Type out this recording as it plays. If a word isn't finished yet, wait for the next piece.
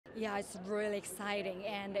Yeah, it's really exciting,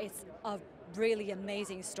 and it's a really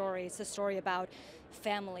amazing story. It's a story about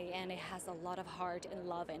family, and it has a lot of heart and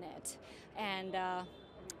love in it. And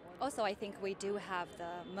also, I think we do have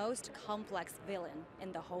the most complex villain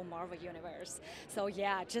in the whole Marvel universe. So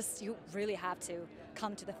yeah, just you really have to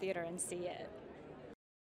come to the theater and see it.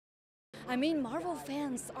 I mean, Marvel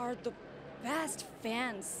fans are the best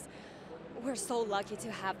fans. We're so lucky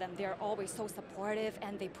to have them. They're always so supportive,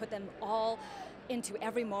 and they put them all into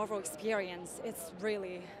every Marvel experience. It's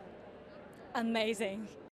really amazing.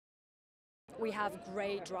 We have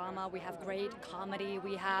great drama, we have great comedy,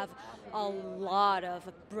 we have a lot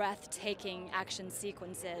of breathtaking action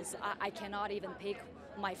sequences. I cannot even pick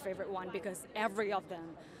my favorite one because every of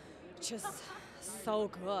them just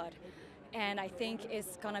so good. And I think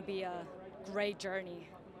it's gonna be a great journey.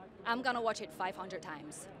 I'm gonna watch it 500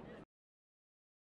 times.